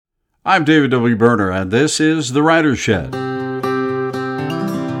I'm David W. Berner, and this is The Writer's Shed.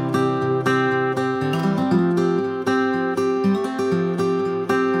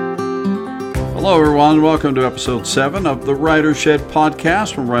 Hello, everyone. Welcome to episode 7 of the Writer's Shed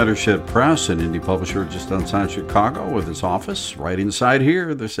podcast from Writer's Shed Press, an indie publisher just outside Chicago with its office right inside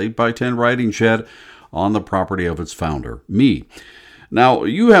here, this 8x10 writing shed on the property of its founder, me. Now,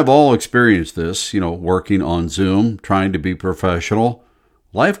 you have all experienced this, working on Zoom, trying to be professional.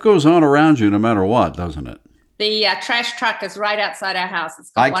 Life goes on around you no matter what, doesn't it? The trash truck is right outside our house.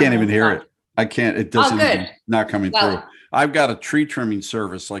 I can't even hear it. I can't. It doesn't. Oh, good. Even, not coming through. I've got a tree trimming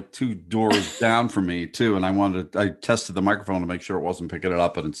service like 2 doors down from me too, and I tested the microphone to make sure it wasn't picking it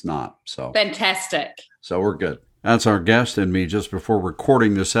up, and it's not. So fantastic. So we're good. That's our guest and me just before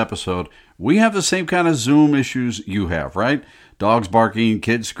recording this episode. We have the same kind of Zoom issues you have, right? Dogs barking,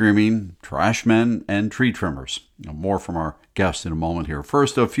 kids screaming, trash men, and tree trimmers. More from our guest in a moment here.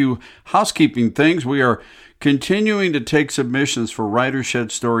 First, a few housekeeping things. We are continuing to take submissions for Writer's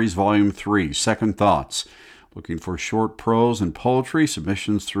Shed Stories Volume 3, Second Thoughts. Looking for short prose and poetry,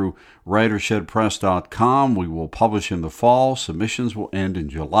 submissions through writershedpress.com. We will publish in the fall. Submissions will end in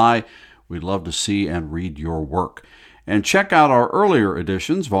July. We'd love to see and read your work. And check out our earlier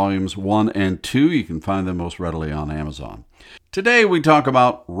editions, Volumes 1 and 2. You can find them most readily on Amazon. Today we talk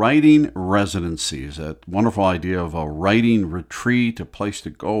about writing residencies, that wonderful idea of a writing retreat, a place to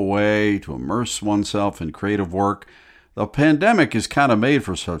go away, to immerse oneself in creative work. The pandemic is kind of made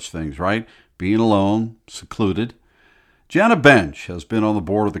for such things, right? Being alone, secluded. Janna Benge has been on the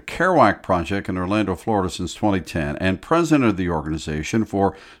board of the Kerouac Project in Orlando, Florida since 2010 and president of the organization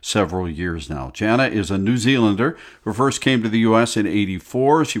for several years now. Janna is a New Zealander who first came to the U.S. in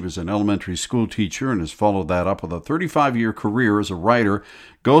 '84. She was an elementary school teacher and has followed that up with a 35-year career as a writer,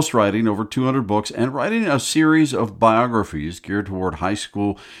 ghostwriting over 200 books and writing a series of biographies geared toward high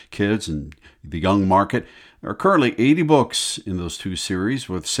school kids and the young market. There are currently 80 books in those 2 series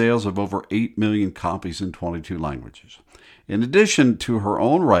with sales of over 8 million copies in 22 languages. In addition to her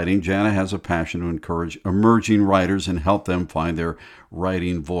own writing, Janna has a passion to encourage emerging writers and help them find their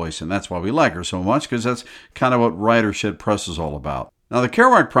writing voice. And that's why we like her so much, because that's kind of what Writer's Shed Press is all about. Now, the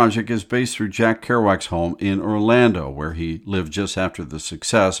Kerouac Project is based through Jack Kerouac's home in Orlando, where he lived just after the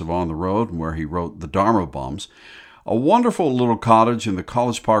success of On the Road and where he wrote The Dharma Bums. A wonderful little cottage in the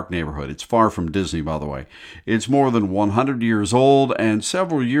College Park neighborhood. It's far from Disney, by the way. It's more than 100 years old, and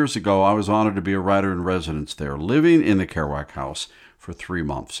several years ago, I was honored to be a writer in residence there, living in the Kerouac house for 3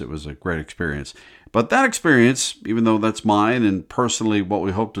 months. It was a great experience. But that experience, even though that's mine and personally what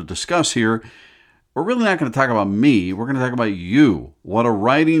we hope to discuss here, we're really not going to talk about me. We're going to talk about you, what a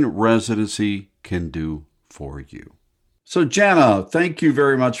writing residency can do for you. So, Janna, thank you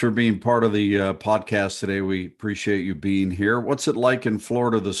very much for being part of the podcast today. We appreciate you being here. What's it like in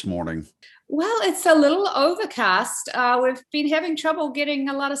Florida this morning? Well, it's a little overcast. We've been having trouble getting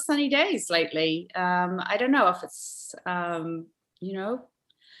a lot of sunny days lately. I don't know if it's,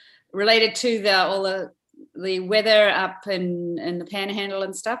 related to all the weather up in the Panhandle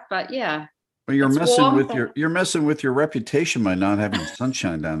and stuff. But yeah. Well, you're messing with your reputation by not having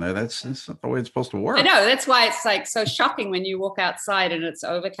sunshine down there. That's not the way it's supposed to work. I know. That's why it's like so shocking when you walk outside and it's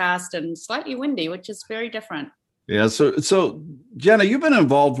overcast and slightly windy, which is very different. Yeah. So Janna, you've been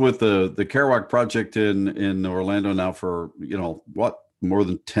involved with the Kerouac Project in Orlando now for more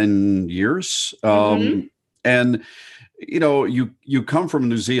than 10 years, and you come from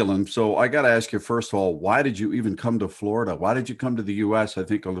New Zealand. So I got to ask you, first of all, why did you even come to Florida? Why did you come to the U.S.? I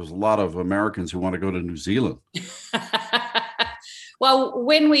think there's a lot of Americans who want to go to New Zealand. Well,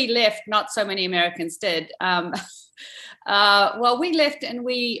 when we left, not so many Americans did. We left and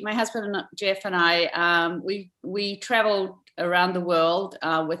my husband Jeff and I, we traveled around the world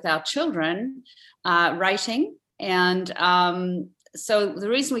with our children writing. And so the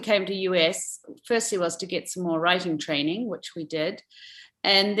reason we came to US, firstly, was to get some more writing training, which we did.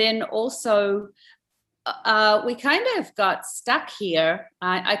 And then also we kind of got stuck here.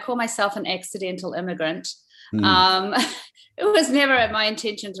 I call myself an accidental immigrant. It was never my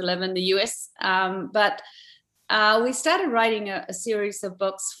intention to live in the US, but we started writing a series of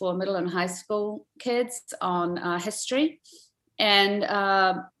books for middle and high school kids on history. And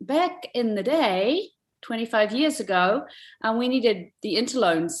back in the day, 25 years ago, we needed the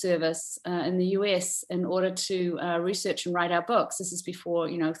interloan service in the US in order to research and write our books. This is before,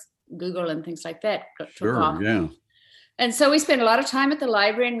 Google and things like that took off. Yeah. And so we spent a lot of time at the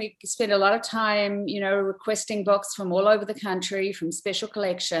library, and we spent a lot of time, requesting books from all over the country, from special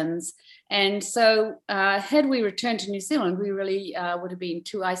collections. And so had we returned to New Zealand, we really would have been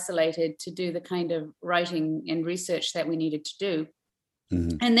too isolated to do the kind of writing and research that we needed to do.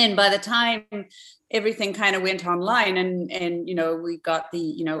 Hmm. And then by the time everything kind of went online, and we got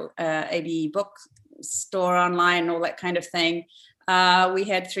the ABE bookstore online, all that kind of thing, we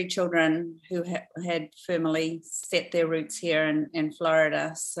had 3 children who had firmly set their roots here in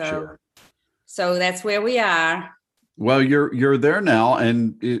Florida. Sure. So that's where we are. Well, you're there now,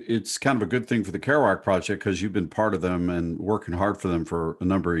 and it's kind of a good thing for the Kerouac Project because you've been part of them and working hard for them for a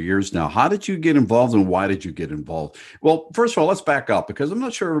number of years now. How did you get involved, and why did you get involved? Well, first of all, let's back up because I'm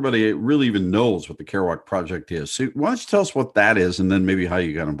not sure everybody really even knows what the Kerouac Project is. So why don't you tell us what that is, and then maybe how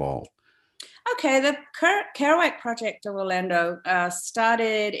you got involved? Okay, the Kerouac Project of Orlando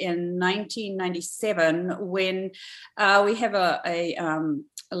started in 1997 when we have a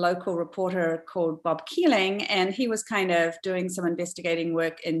local reporter called Bob Keeling, and he was kind of doing some investigating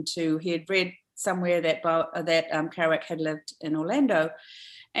work he had read somewhere that Kerouac had lived in Orlando.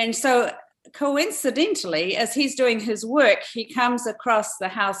 And so coincidentally, as he's doing his work, he comes across the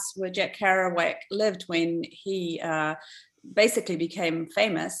house where Jack Kerouac lived when he basically became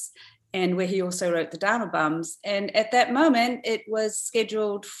famous, and where he also wrote the Downer Bums. And at that moment, it was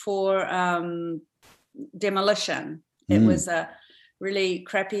scheduled for demolition. It was a really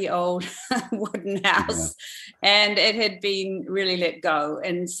crappy old wooden house, and it had been really let go.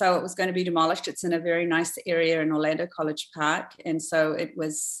 And so it was going to be demolished. It's in a very nice area in Orlando, College Park. And so it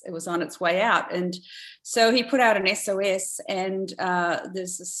was on its way out. And so he put out an SOS, and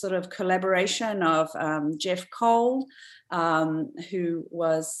there's this sort of collaboration of Jeff Cole, who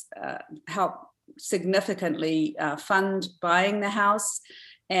was helped significantly fund buying the house,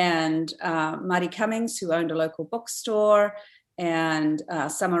 and Marty Cummings, who owned a local bookstore, and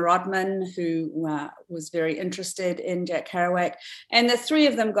Summer Rodman, who was very interested in Jack Kerouac. And the 3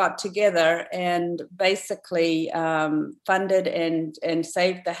 of them got together and basically funded and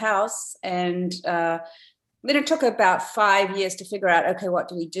saved the house. And then it took about 5 years to figure out, okay, what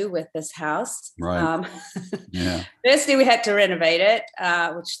do we do with this house? Right. Yeah. Firstly, we had to renovate it,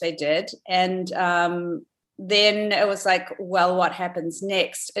 which they did. And then it was like, well, what happens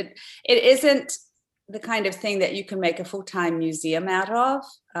next? It isn't the kind of thing that you can make a full-time museum out of.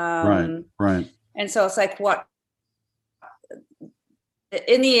 Right. And so it's like,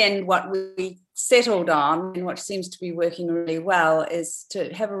 in the end, what we settled on, and what seems to be working really well, is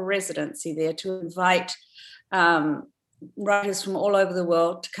to have a residency there, to invite writers from all over the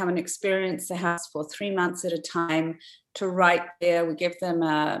world to come and experience the house for 3 months at a time, to write there. We give them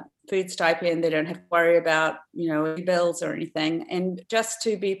a food stipend. They don't have to worry about, bills or anything, and just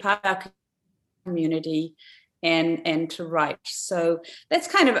to be part of our community and to write. So that's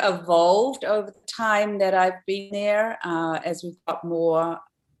kind of evolved over the time that I've been there, as we've got more,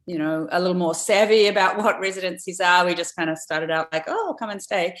 a little more savvy about what residencies are. We just kind of started out like, oh, come and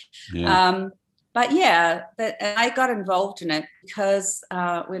stay. Yeah. But yeah, I got involved in it because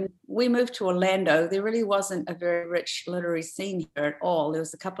when we moved to Orlando, there really wasn't a very rich literary scene here at all. There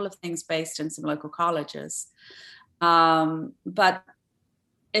was a couple of things based in some local colleges. But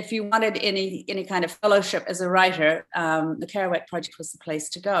if you wanted any kind of fellowship as a writer, the Kerouac Project was the place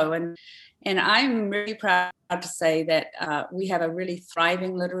to go. And I'm really proud to say that we have a really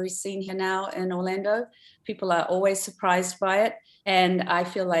thriving literary scene here now in Orlando. People are always surprised by it. And I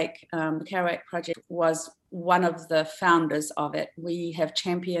feel like the Kerouac Project was one of the founders of it. We have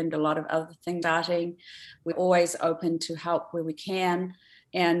championed a lot of other things starting. We're always open to help where we can.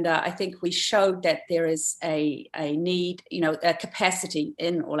 And I think we showed that there is a need, a capacity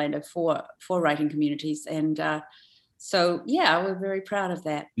in Orlando for writing communities. And so, yeah, we're very proud of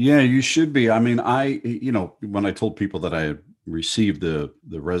that. Yeah, you should be. I mean, when I told people that I had received the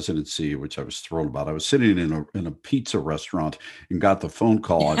residency, which I was thrilled about, I was sitting in a pizza restaurant and got the phone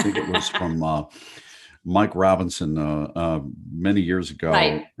call. I think it was from Mike Robinson many years ago.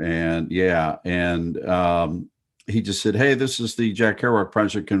 Right. And he just said, "Hey, this is the Jack Kerouac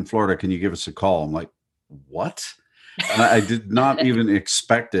Project in Florida. Can you give us a call?" I'm like, "What?" And I did not even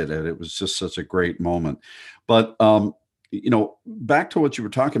expect it. And it was just such a great moment. But, back to what you were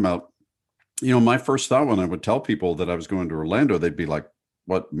talking about, my first thought when I would tell people that I was going to Orlando, they'd be like,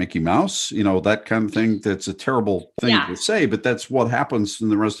 "What, Mickey Mouse?" That kind of thing. That's a terrible thing to say, but that's what happens in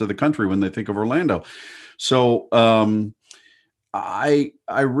the rest of the country when they think of Orlando. So I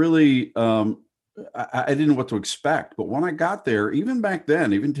really, I didn't know what to expect. But when I got there, even back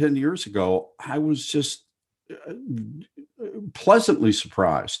then, even 10 years ago, I was just pleasantly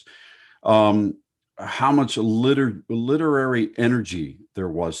surprised how much literary energy there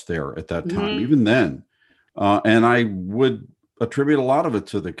was there at that time, even then. And I would attribute a lot of it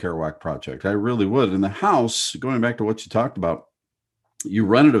to the Kerouac Project. I really would. And the house, going back to what you talked about, You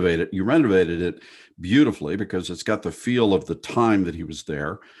renovated it beautifully because it's got the feel of the time that he was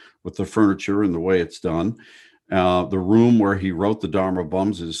there with the furniture and the way it's done. The room where he wrote the Dharma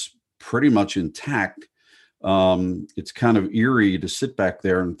Bums is pretty much intact. It's kind of eerie to sit back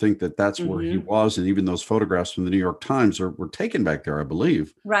there and think that that's where he Mm-hmm. was. And even those photographs from the New York Times were taken back there, I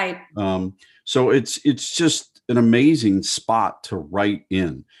believe. Right. So it's just an amazing spot to write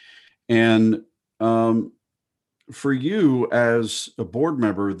in. And for you as a board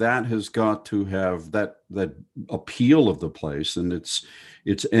member, that has got to have that appeal of the place, and its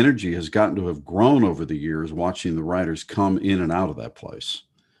energy has gotten to have grown over the years, watching the writers come in and out of that place.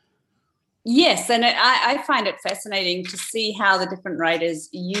 Yes, and I find it fascinating to see how the different writers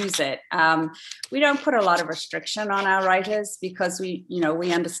use it. We don't put a lot of restriction on our writers because we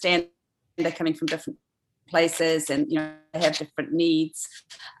understand they're coming from different places and they have different needs.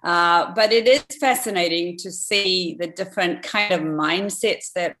 But it is fascinating to see the different kind of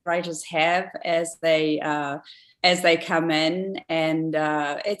mindsets that writers have as they come in, and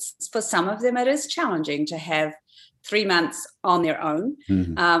it's for some of them it is challenging to have 3 months on their own.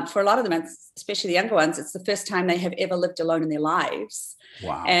 Mm-hmm. For a lot of them, especially the younger ones, it's the first time they have ever lived alone in their lives.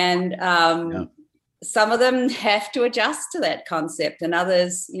 Wow. And Yeah. some of them have to adjust to that concept, and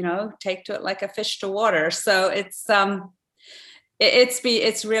others, take to it like a fish to water. So it's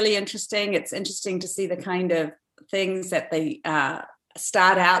really interesting. It's interesting to see the kind of things that they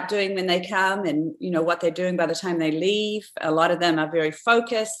start out doing when they come, and what they're doing by the time they leave. A lot of them are very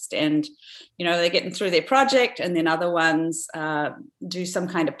focused, and they're getting through their project, and then other ones do some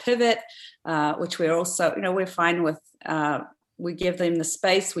kind of pivot, which we're also we're fine with. We give them the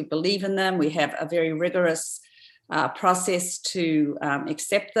space, we believe in them, we have a very rigorous process to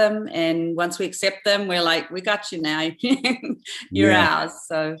accept them, and once we accept them, we're like, we got you now. You're ours.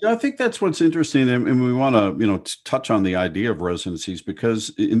 So I think that's what's interesting, and we want to touch on the idea of residencies,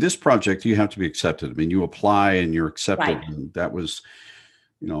 because in this project you have to be accepted. I mean, you apply and you're accepted, right. and that was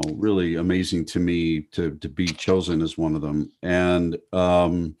really amazing to me to be chosen as one of them. And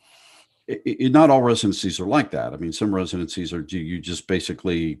not all residencies are like that. I mean, some residencies are you just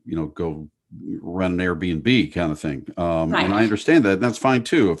basically go run an Airbnb kind of thing, Right. and I understand that, and that's fine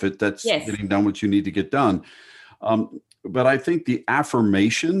too if that's Yes. getting done what you need to get done. But I think the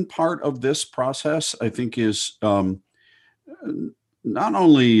affirmation part of this process, I think, is not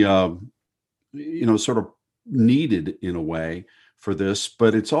only sort of needed in a way for this,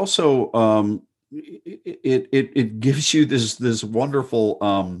 but it's also it gives you this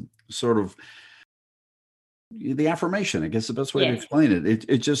wonderful sort of the affirmation. I guess the best way to Yes. explain it.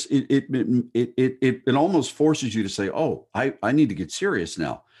 It just it almost forces you to say, "Oh, I need to get serious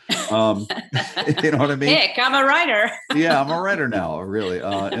now." You know what I mean? Heck, I'm a writer. Yeah, I'm a writer now, really.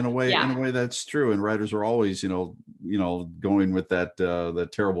 In a way, Yeah. that's true. And writers are always, going with that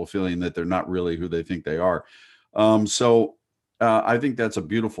terrible feeling that they're not really who they think they are. So I think that's a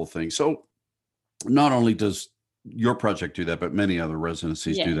beautiful thing. So not only does your project do that, but many other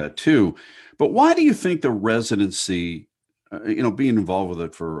residencies do Yeah. that too. But why do you think the residency, being involved with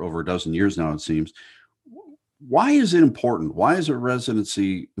it for over a dozen years now, it seems, why is it important? Why is a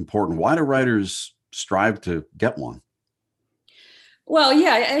residency important? Why do writers strive to get one? Well,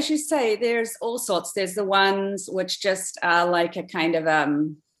 yeah, as you say, there's all sorts. There's the ones which just are like a kind of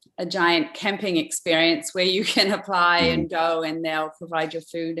a giant camping experience where you can apply and go, and they'll provide your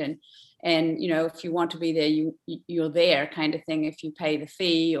food, and if you want to be there, you're there, kind of thing, if you pay the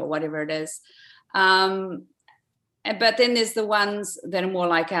fee or whatever it is. But then there's the ones that are more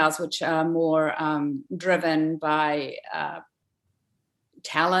like ours, which are more driven by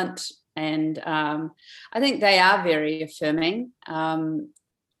talent. And I think they are very affirming.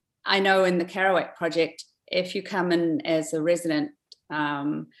 I know in the Kerouac project, if you come in as a resident,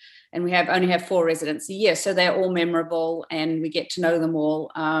 and we only have 4 residents a year, so they're all memorable, and we get to know them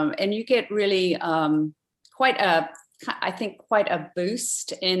all, and you get really quite a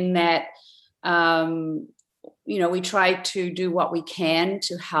boost in that. We try to do what we can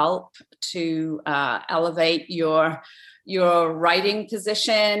to help to elevate your writing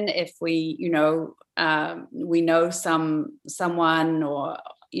position. If we know someone, or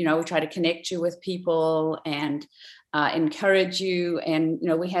we try to connect you with people and encourage you. And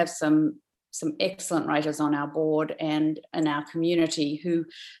we have some excellent writers on our board and in our community who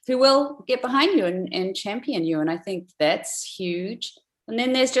will get behind you and champion you, and I think that's huge. And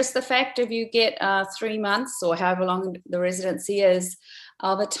then there's just the fact if you get 3 months or however long the residency is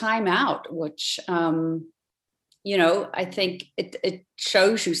of a timeout, which I think it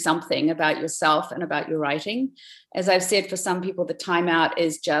shows you something about yourself and about your writing. As I've said, for some people, the timeout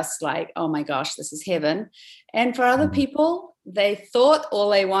is just like, oh my gosh, this is heaven. And for other people, they thought all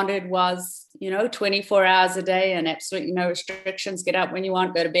they wanted was, 24 hours a day and absolutely no restrictions. Get up when you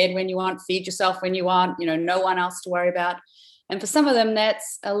want, go to bed when you want, feed yourself when you want, no one else to worry about. And for some of them,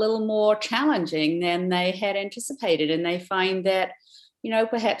 that's a little more challenging than they had anticipated. And they find that,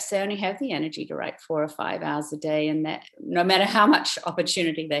 perhaps they only have the energy to write 4 or 5 hours a day, and that no matter how much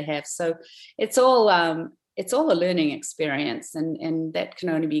opportunity they have. So it's all a learning experience, and that can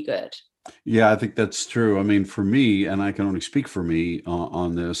only be good. Yeah, I think that's true. I mean, for me, and I can only speak for me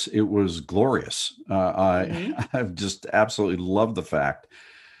on this, it was glorious. I've just absolutely loved the fact.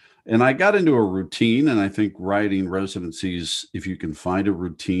 And I got into a routine, and I think writing residencies, if you can find a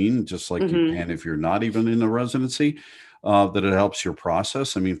routine, just like you can if you're not even in a residency, that it helps your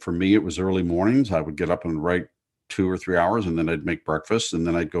process. I mean, for me, it was early mornings. I would get up and write 2 or 3 hours, and then I'd make breakfast, and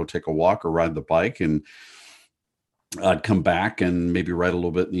then I'd go take a walk or ride the bike, and I'd come back and maybe write a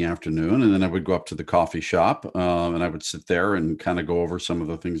little bit in the afternoon, and then I would go up to the coffee shop, and I would sit there and kind of go over some of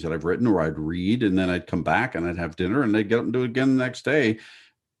the things that I've written, or I'd read, and then I'd come back and I'd have dinner, and I'd get up and do it again the next day.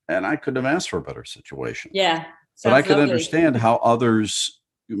 And I couldn't have asked for a better situation. Yeah. But I could lovely. understand how others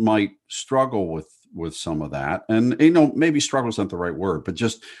might struggle with some of that. And, maybe struggle is not the right word, but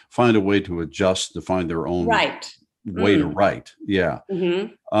just find a way to adjust, to find their own way to write. Yeah.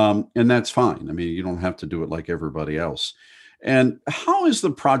 And that's fine. I mean, you don't have to do it like everybody else. And how is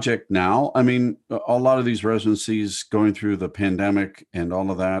the project now? I mean, a lot of these residencies going through the pandemic and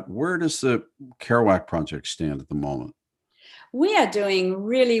all of that, where does the Kerouac project stand at the moment? We are doing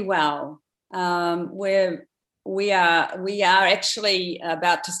really well. We are actually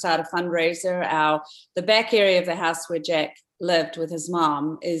about to start a fundraiser. The back area of the house where Jack lived with his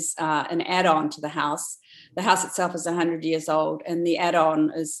mom is an add-on to the house. The house itself is 100 years old, and the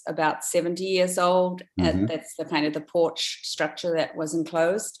add-on is about 70 years old. That's the kind of the porch structure that was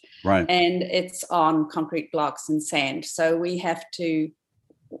enclosed, right? And it's on concrete blocks and sand. So we have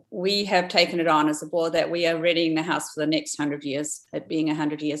taken it on as a board that we are readying the house for the next 100 years, it being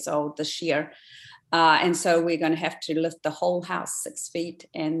 100 years old this year. And so we're going to have to lift the whole house 6 feet,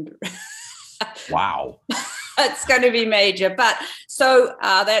 and wow, it's going to be major. But so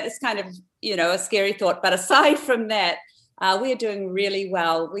that is kind of, a scary thought. But aside from that, we are doing really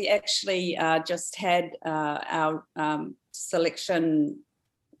well. We actually just had our selection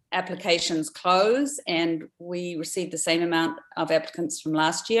applications close, and we received the same amount of applicants from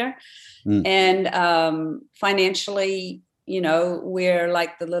last year. And financially, we're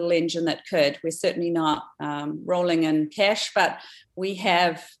like the little engine that could. We're certainly not rolling in cash, but we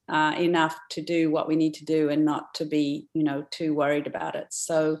have enough to do what we need to do and not to be, too worried about it.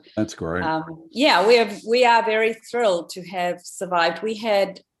 So that's great. We are very thrilled to have survived. We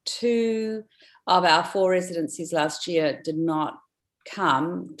had 2 of our 4 residencies last year did not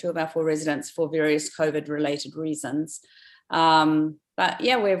come, 2 of our 4 residents, for various COVID-related reasons. But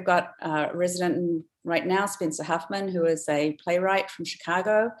yeah, we've got a resident right now, Spencer Huffman, who is a playwright from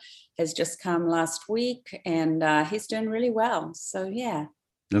Chicago, has just come last week, and he's doing really well. So yeah.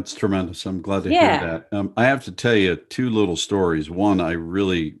 That's tremendous. I'm glad to hear that. I have to tell you 2 little stories. One, I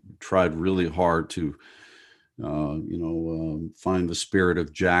really tried really hard to find the spirit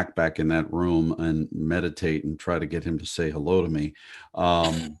of Jack back in that room and meditate and try to get him to say hello to me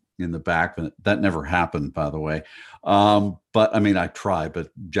in the back. That never happened, by the way. But I mean, I tried, but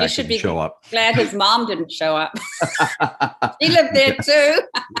Jack didn't show up. Glad his mom didn't show up. He lived there too.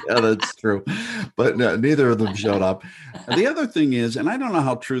 Yeah, that's true. But no, neither of them showed up. The other thing is, and I don't know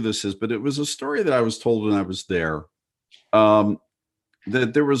how true this is, but it was a story that I was told when I was there.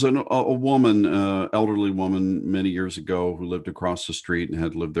 That there was a woman, elderly woman many years ago, who lived across the street and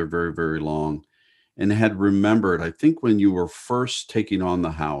had lived there very, very long, and had remembered, I think when you were first taking on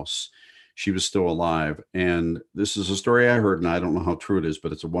the house, she was still alive. And this is a story I heard, and I don't know how true it is,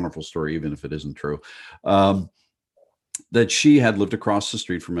 but it's a wonderful story, even if it isn't true, that she had lived across the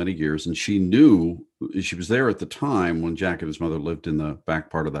street for many years, and she knew, she was there at the time when Jack and his mother lived in the back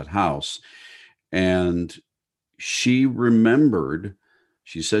part of that house. And she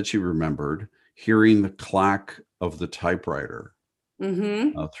said she remembered hearing the clack of the typewriter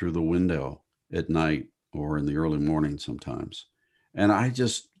through the window at night or in the early morning sometimes. And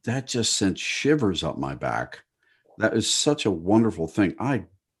that just sent shivers up my back. That is such a wonderful thing.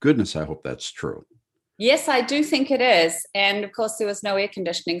 Goodness, I hope that's true. Yes, I do think it is. And of course, there was no air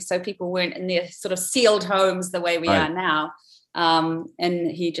conditioning, so people weren't in their sort of sealed homes the way we are now. And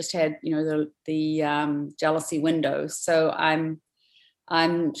he just had, the jealousy windows. So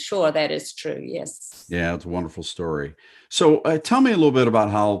I'm sure that is true. Yes. Yeah, it's a wonderful story. So tell me a little bit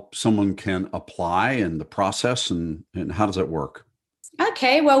about how someone can apply and the process, and how does that work?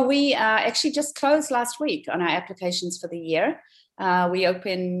 Okay, well, we actually just closed last week on our applications for the year. We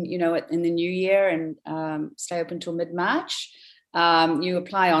open, in the new year and stay open till mid-March. You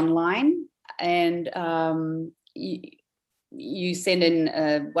apply online and you send in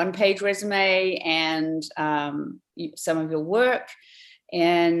a one-page resume and some of your work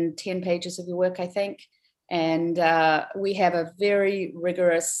and 10 pages of your work, I think. And we have a very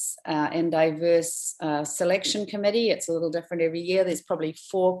rigorous and diverse selection committee. It's a little different every year. There's probably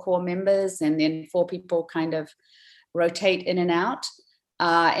 4 core members, and then 4 people kind of rotate in and out.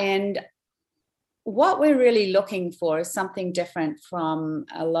 And what we're really looking for is something different from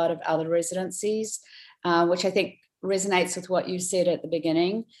a lot of other residencies, which I think resonates with what you said at the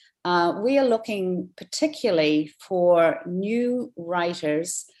beginning. We are looking particularly for new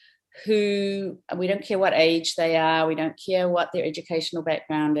writers who, we don't care what age they are, we don't care what their educational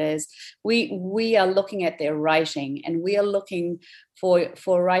background is. We are looking at their writing, and we are looking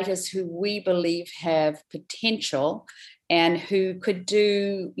for writers who we believe have potential and who could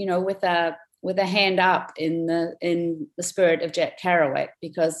do, with a hand up in the spirit of Jack Kerouac,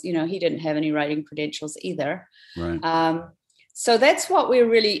 because he didn't have any writing credentials either. Right. So that's what we're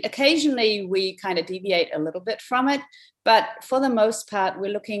really, occasionally we kind of deviate a little bit from it, but for the most part,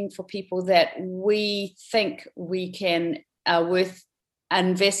 we're looking for people that we think we can are worth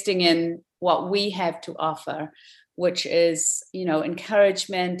investing in what we have to offer, which is,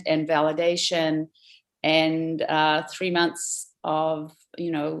 encouragement and validation and 3 months of,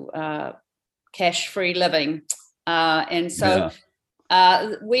 cash-free living. And so... Yeah.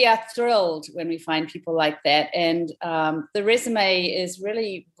 We are thrilled when we find people like that. And the resume is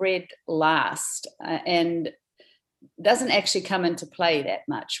really read last and doesn't actually come into play that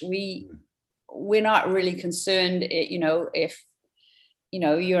much. We're not really concerned, if,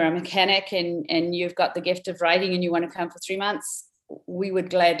 you're a mechanic and you've got the gift of writing and you want to come for 3 months, we would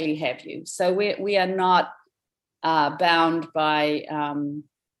gladly have you. So we are not bound by,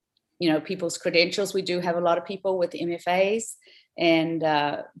 people's credentials. We do have a lot of people with MFAs. And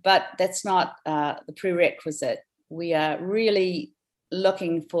but that's not the prerequisite. We are really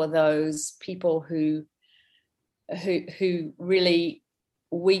looking for those people who really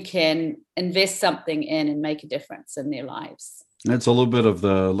we can invest something in and make a difference in their lives. It's a little bit of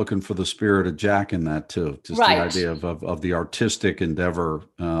the looking for the spirit of Jack in that too. Just Right. The idea of the artistic endeavor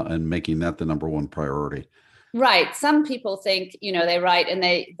and making that the number one priority. Right. Some people think, they write and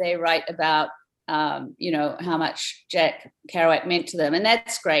they write about how much Jack Kerouac meant to them. And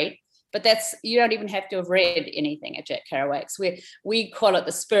that's great. But you don't even have to have read anything at Jack Kerouac's. We call it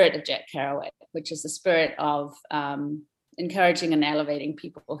the spirit of Jack Kerouac, which is the spirit of encouraging and elevating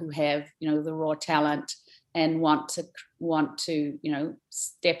people who have, the raw talent and want to,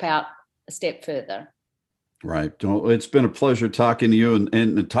 step out a step further. Right. Well, it's been a pleasure talking to you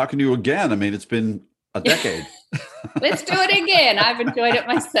and talking to you again. I mean, it's been a decade. Let's do it again. I've enjoyed it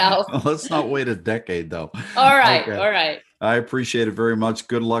myself. Let's not wait a decade, though. All right. Okay. All right. I appreciate it very much.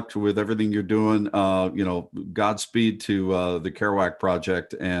 Good luck with everything you're doing. Godspeed to the Kerouac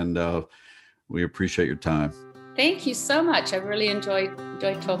Project, and we appreciate your time. Thank you so much. I've really enjoyed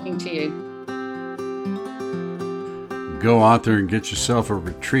talking to you. Go out there and get yourself a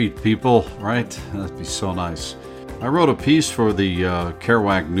retreat, people, right? That'd be so nice. I wrote a piece for the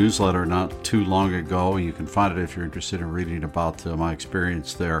Kerouac newsletter not too long ago. You can find it if you're interested in reading about my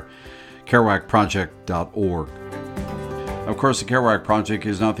experience there. KerouacProject.org. Of course, the Kerouac Project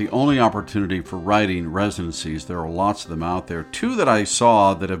is not the only opportunity for writing residencies. There are lots of them out there. 2 that I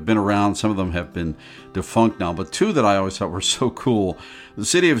saw that have been around, some of them have been defunct now, but 2 that I always thought were so cool. The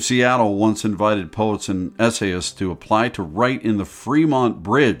city of Seattle once invited poets and essayists to apply to write in the Fremont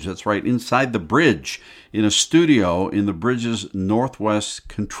Bridge. That's right, inside the bridge, in a studio in the bridge's northwest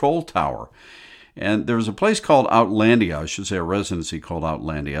control tower. And there's a place called Outlandia, I should say a residency called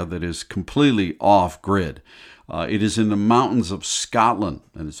Outlandia, that is completely off-grid. It is in the mountains of Scotland,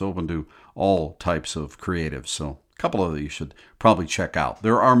 and it's open to all types of creatives. So a couple of these you should probably check out.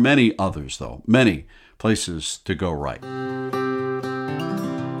 There are many others, though, many places to go write.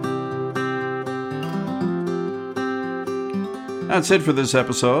 That's it for this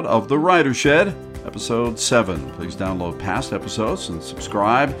episode of The Writer Shed, episode 7. Please download past episodes and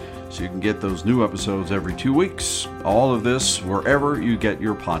subscribe so you can get those new episodes every 2 weeks. All of this wherever you get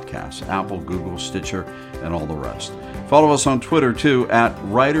your podcasts, Apple, Google, Stitcher, and all the rest. Follow us on Twitter, too, at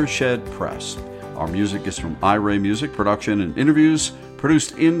Writer Shed Press. Our music is from iRay Music, production and interviews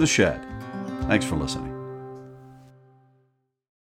produced in the shed. Thanks for listening.